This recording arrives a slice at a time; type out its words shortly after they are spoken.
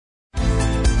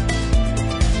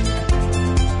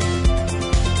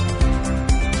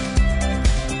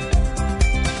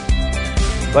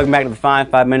Welcome back to the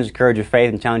 5 minutes of courage of faith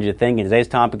and challenge your thinking. Today's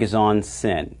topic is on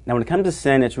sin. Now, when it comes to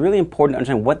sin, it's really important to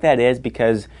understand what that is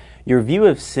because your view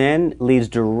of sin leads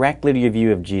directly to your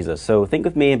view of Jesus. So think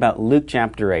with me about Luke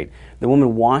chapter 8. The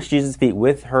woman washed Jesus' feet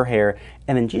with her hair,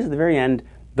 and then Jesus at the very end,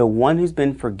 the one who's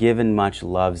been forgiven much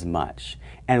loves much.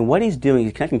 And what he's doing,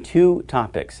 he's connecting two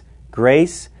topics,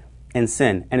 grace and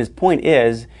sin. And his point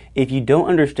is, if you don't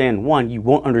understand one, you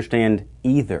won't understand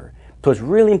either. So it's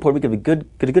really important we get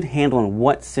a good handle on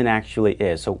what sin actually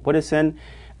is. So what is sin?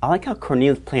 I like how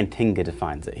Cornelius Plantinga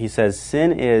defines it. He says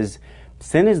sin is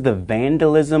the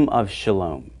vandalism of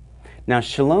shalom. Now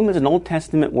shalom is an Old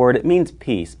Testament word. It means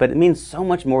peace, but it means so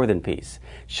much more than peace.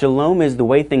 Shalom is the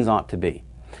way things ought to be.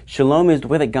 Shalom is the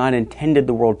way that God intended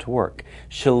the world to work.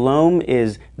 Shalom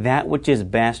is that which is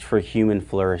best for human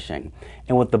flourishing.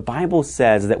 And what the Bible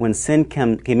says is that when sin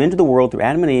came into the world through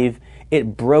Adam and Eve,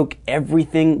 it broke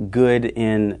everything good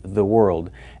in the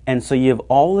world. And so you have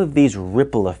all of these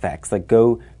ripple effects that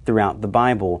go throughout the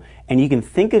Bible. And you can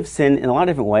think of sin in a lot of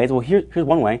different ways. Well, here's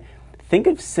one way. Think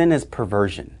of sin as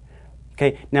perversion.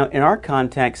 Okay, now in our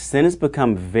context, sin has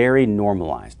become very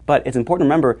normalized. But it's important to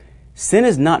remember, sin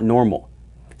is not normal.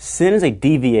 Sin is a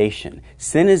deviation.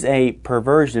 Sin is a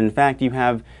perversion. In fact, you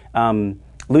have,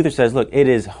 Luther says, look, it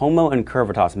is homo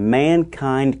incurvatus,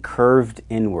 mankind curved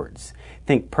inwards.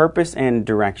 Think purpose and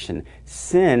direction.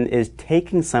 Sin is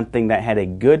taking something that had a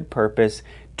good purpose,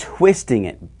 twisting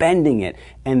it, bending it,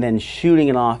 and then shooting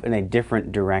it off in a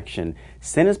different direction.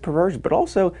 Sin is perversion, but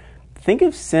also think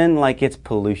of sin like it's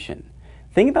pollution.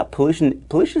 Think about pollution.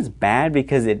 Pollution is bad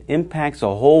because it impacts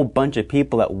a whole bunch of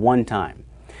people at one time.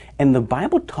 And the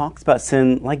Bible talks about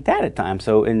sin like that at times.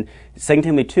 So in 2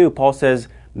 Timothy 2, Paul says,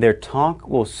 their talk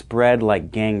will spread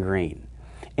like gangrene.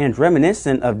 And it's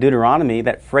reminiscent of Deuteronomy.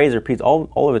 That phrase repeats all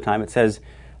of the time. It says,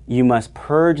 you must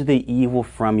purge the evil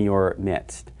from your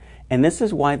midst. And this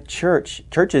is why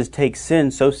churches take sin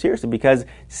so seriously, because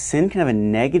sin can have a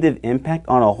negative impact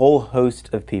on a whole host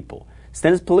of people.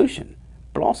 Sin is pollution.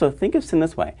 But also think of sin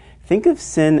this way. Think of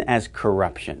sin as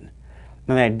corruption.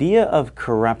 Now the idea of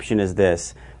corruption is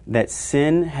this, that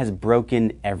sin has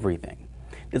broken everything.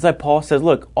 It's like Paul says,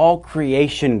 look, all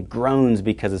creation groans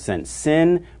because of sin.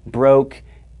 Sin broke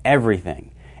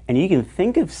everything. And you can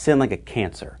think of sin like a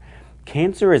cancer.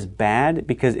 Cancer is bad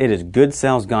because it is good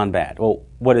cells gone bad. Well,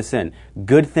 what is sin?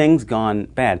 Good things gone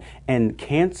bad. And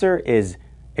cancer is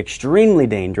extremely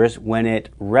dangerous when it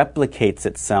replicates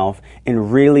itself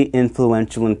in really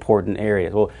influential, important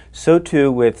areas. Well, so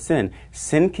too with sin.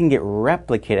 Sin can get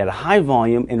replicated at a high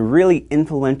volume in really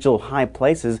influential, high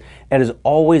places that is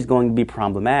always going to be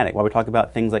problematic. Why we talk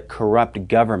about things like corrupt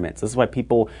governments. This is why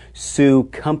people sue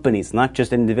companies, not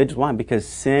just individuals. Why? Because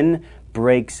sin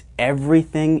breaks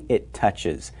everything it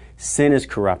touches. Sin is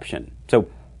corruption. So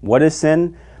what is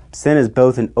sin? Sin is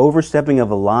both an overstepping of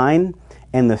a line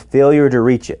and the failure to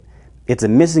reach it. It's a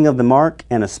missing of the mark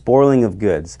and a spoiling of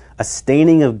goods, a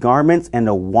staining of garments and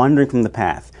a wandering from the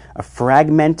path, a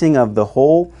fragmenting of the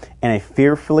whole and a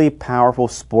fearfully powerful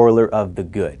spoiler of the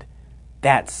good.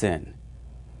 That's sin.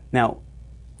 Now,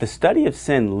 the study of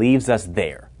sin leaves us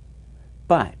there,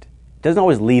 but it doesn't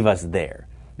always leave us there,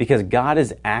 because God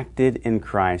has acted in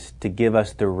Christ to give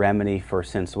us the remedy for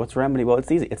sin. So what's the remedy? Well, it's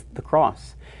easy. It's the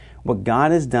cross. What God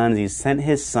has done is He's sent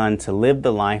His Son to live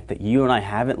the life that you and I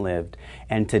haven't lived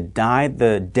and to die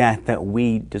the death that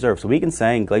we deserve. So we can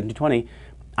say in Galatians 2:20,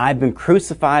 I've been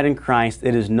crucified in Christ.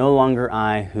 It is no longer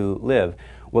I who live.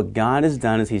 What God has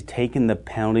done is He's taken the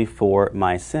penalty for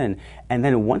my sin. And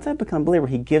then once I become a believer,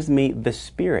 He gives me the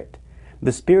Spirit.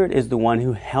 The Spirit is the one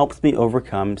who helps me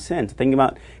overcome sin. So think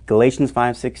about Galatians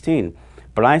 5:16.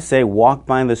 But I say, walk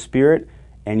by the Spirit,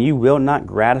 and you will not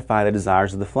gratify the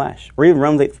desires of the flesh. Or even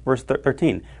Romans 8, verse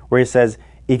 13, where he says,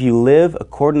 if you live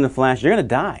according to the flesh, you're going to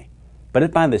die. But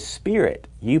if by the Spirit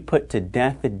you put to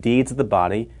death the deeds of the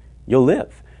body, you'll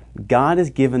live. God has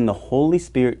given the Holy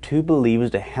Spirit to believers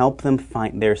to help them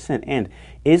fight their sin. And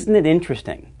isn't it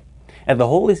interesting? As the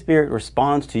Holy Spirit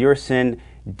responds to your sin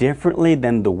differently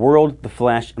than the world, the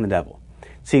flesh, and the devil.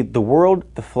 See, the world,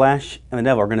 the flesh, and the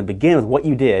devil are going to begin with what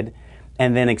you did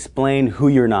and then explain who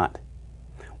you're not.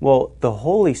 Well, the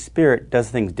Holy Spirit does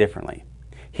things differently.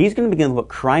 He's going to begin with what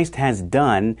Christ has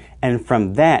done, and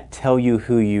from that tell you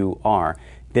who you are.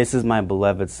 This is my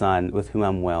beloved Son, with whom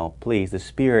I'm well pleased. The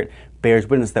Spirit bears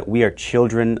witness that we are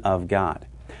children of God.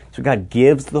 So God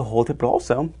gives the Holy Spirit, but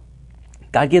also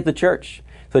God gives the church.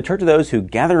 So the church are those who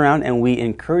gather around and we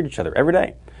encourage each other every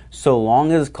day, so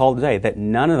long as it's called today, that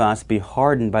none of us be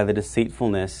hardened by the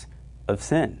deceitfulness of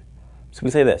sin. So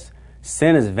we say this,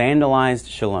 sin has vandalized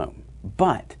shalom.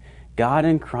 But God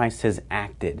in Christ has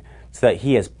acted so that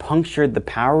he has punctured the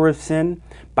power of sin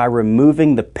by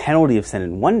removing the penalty of sin.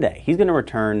 And one day, he's going to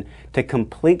return to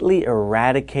completely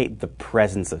eradicate the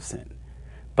presence of sin.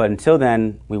 But until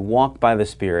then, we walk by the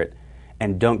Spirit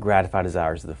and don't gratify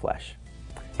desires of the flesh.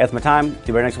 That's my time.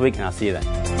 Do better next week, and I'll see you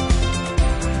then.